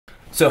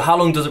So how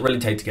long does it really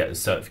take to get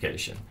this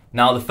certification?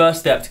 Now, the first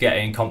step to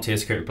getting CompTIA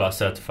Security Plus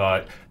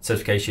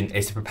certification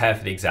is to prepare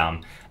for the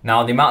exam.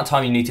 Now, the amount of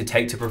time you need to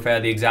take to prepare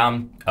the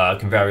exam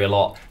can vary a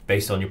lot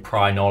based on your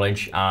prior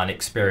knowledge and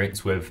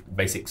experience with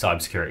basic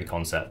cybersecurity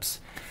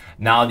concepts.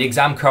 Now, the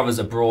exam covers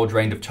a broad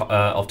range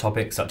of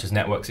topics such as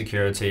network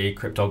security,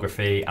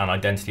 cryptography, and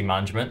identity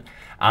management.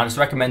 And it's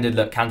recommended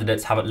that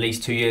candidates have at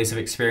least 2 years of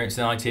experience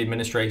in IT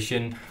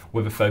administration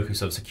with a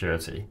focus of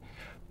security.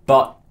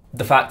 But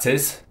the fact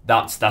is,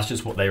 that's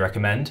just what they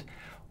recommend.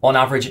 On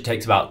average, it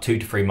takes about 2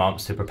 to 3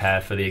 months to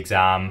prepare for the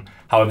exam.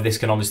 However, this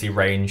can obviously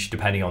range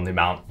depending on the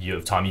amount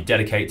of time you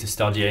dedicate to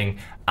studying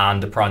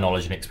and the prior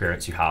knowledge and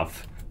experience you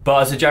have.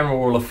 But as a general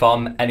rule of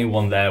thumb,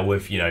 anyone there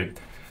with,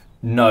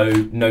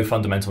 no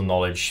fundamental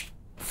knowledge,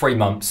 3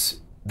 months,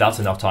 that's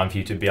enough time for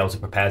you to be able to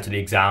prepare to the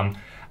exam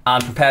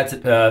and prepare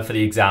for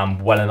the exam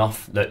well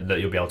enough that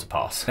you'll be able to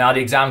pass. Now,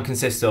 the exam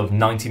consists of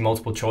 90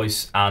 multiple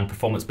choice and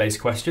performance-based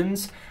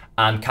questions,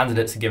 and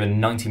candidates are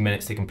given 90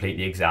 minutes to complete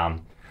the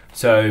exam.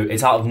 So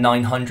it's out of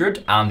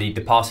 900 and the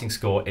passing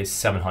score is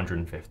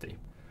 750.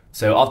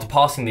 So after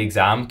passing the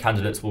exam,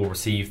 candidates will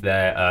receive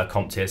their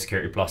CompTIA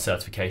Security Plus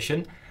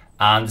certification,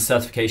 and the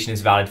certification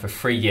is valid for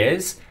 3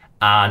 years.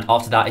 And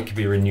after that, it can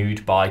be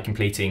renewed by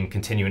completing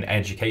continuing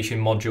education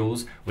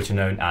modules, which are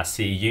known as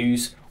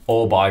CEUs,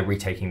 or by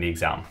retaking the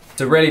exam.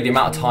 So really, the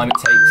amount of time it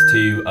takes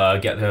to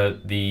get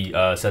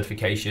the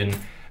certification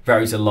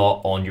varies a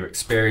lot on your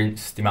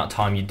experience, the amount of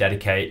time you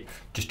dedicate,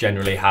 just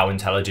generally how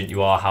intelligent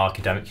you are, how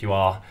academic you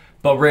are.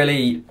 But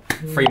really,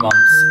 3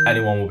 months,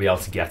 anyone will be able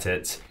to get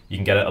it. You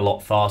can get it a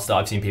lot faster.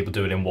 I've seen people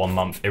do it in 1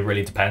 month. It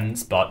really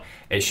depends, but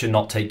it should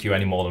not take you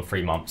any more than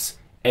 3 months.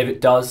 If it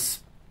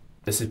does,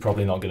 this is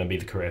probably not going to be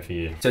the career for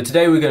you. So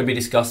today we're going to be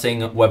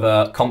discussing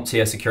whether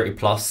CompTIA Security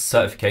Plus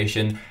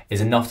certification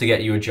is enough to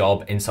get you a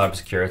job in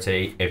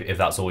cybersecurity if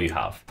that's all you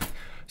have.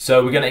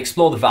 So we're going to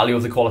explore the value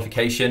of the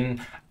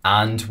qualification,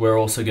 and we're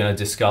also going to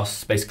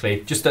discuss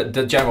basically just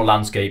the general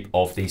landscape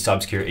of the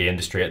cybersecurity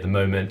industry at the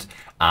moment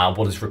and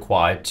what is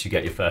required to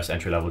get your first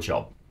entry-level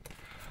job.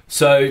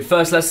 So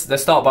first,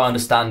 let's start by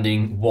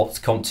understanding what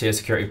CompTIA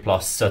Security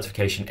Plus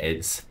certification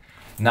is.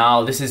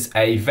 Now, this is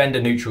a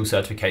vendor-neutral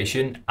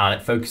certification, and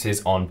it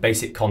focuses on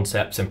basic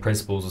concepts and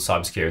principles of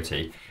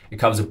cybersecurity. It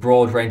covers a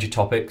broad range of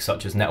topics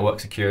such as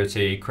network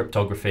security,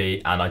 cryptography,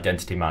 and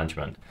identity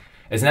management.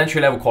 It's an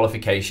entry-level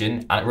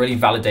qualification, and it really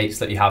validates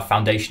that you have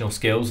foundational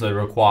skills that are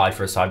required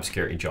for a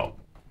cybersecurity job.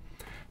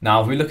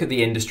 Now, if we look at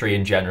the industry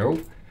in general,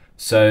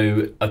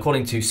 so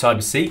according to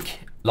CyberSeek,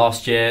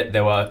 last year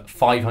there were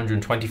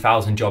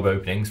 520,000 job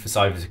openings for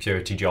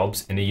cybersecurity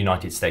jobs in the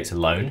United States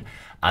alone,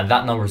 and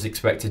that number is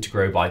expected to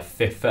grow by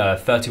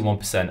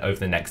 31% over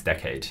the next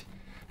decade.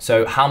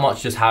 So how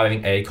much does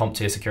having a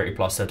CompTIA Security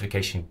Plus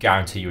certification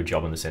guarantee you a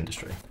job in this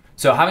industry?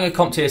 So having a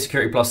CompTIA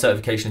Security Plus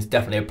certification is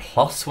definitely a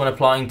plus when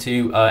applying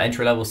to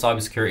entry-level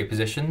cybersecurity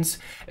positions.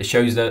 It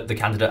shows that the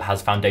candidate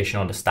has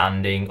foundational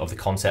understanding of the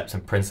concepts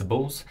and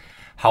principles.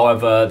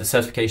 However, the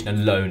certification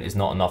alone is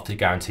not enough to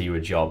guarantee you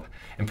a job.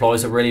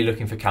 Employers are really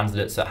looking for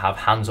candidates that have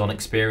hands-on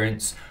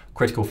experience,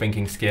 critical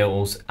thinking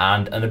skills,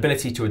 and an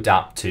ability to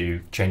adapt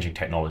to changing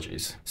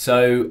technologies.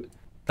 So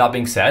that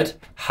being said,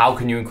 how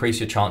can you increase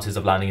your chances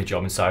of landing a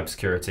job in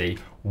cybersecurity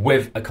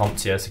with a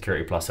CompTIA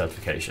Security Plus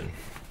certification?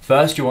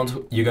 First, you're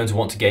going to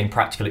want to gain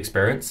practical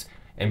experience.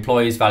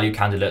 Employees value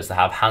candidates that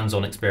have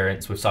hands-on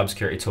experience with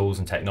cybersecurity tools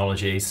and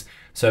technologies.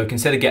 So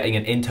consider getting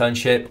an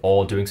internship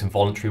or doing some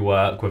voluntary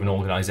work with an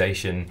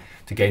organization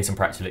to gain some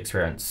practical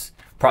experience.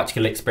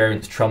 Practical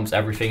experience trumps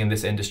everything in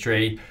this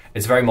industry.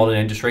 It's a very modern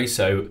industry,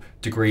 so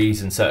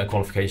degrees and certain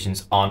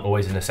qualifications aren't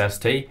always a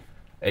necessity.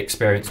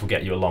 Experience will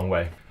get you a long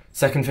way.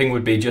 Second thing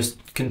would be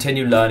just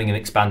continue learning and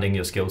expanding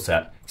your skill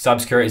set.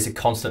 Cybersecurity is a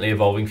constantly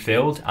evolving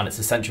field, and it's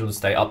essential to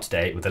stay up to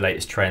date with the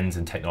latest trends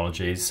and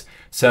technologies.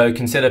 So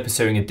consider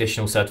pursuing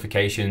additional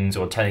certifications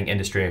or attending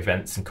industry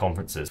events and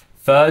conferences.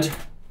 Third,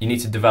 you need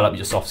to develop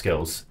your soft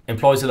skills.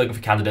 Employers are looking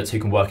for candidates who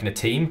can work in a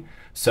team.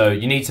 So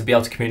you need to be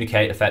able to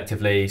communicate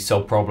effectively,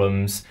 solve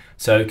problems.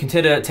 So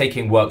consider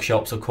taking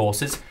workshops or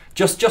courses,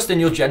 just in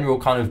your general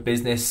kind of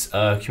business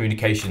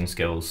communication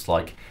skills.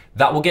 Like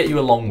that will get you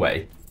a long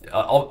way.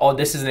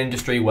 This is an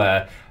industry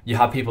where you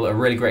have people that are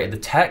really great at the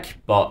tech,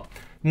 but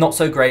not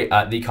so great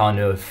at the kind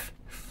of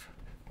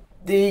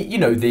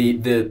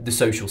the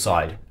social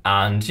side.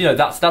 And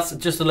that's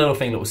just a little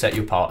thing that will set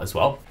you apart as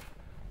well.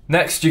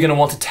 Next, you're going to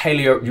want to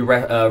tailor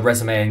your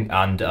resume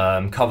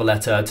and cover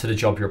letter to the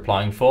job you're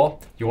applying for.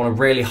 You want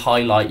to really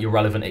highlight your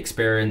relevant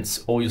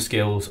experience, all your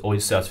skills, all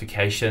your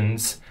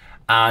certifications.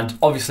 And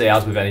obviously,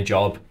 as with any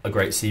job, a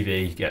great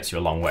CV gets you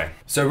a long way.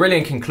 So really,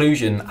 in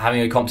conclusion,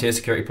 having a CompTIA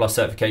Security Plus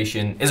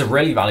certification is a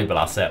really valuable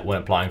asset when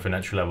applying for an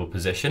entry-level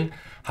position.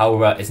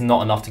 However, it's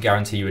not enough to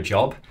guarantee you a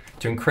job.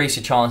 To increase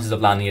your chances of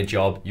landing a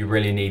job, you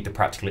really need the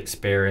practical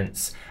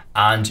experience,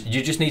 and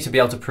you just need to be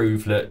able to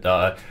prove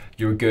that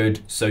you're a good,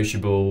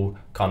 sociable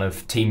kind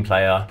of team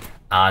player,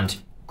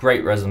 and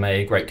great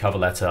resume, great cover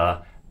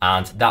letter,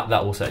 and that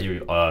will set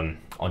you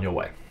on your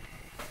way.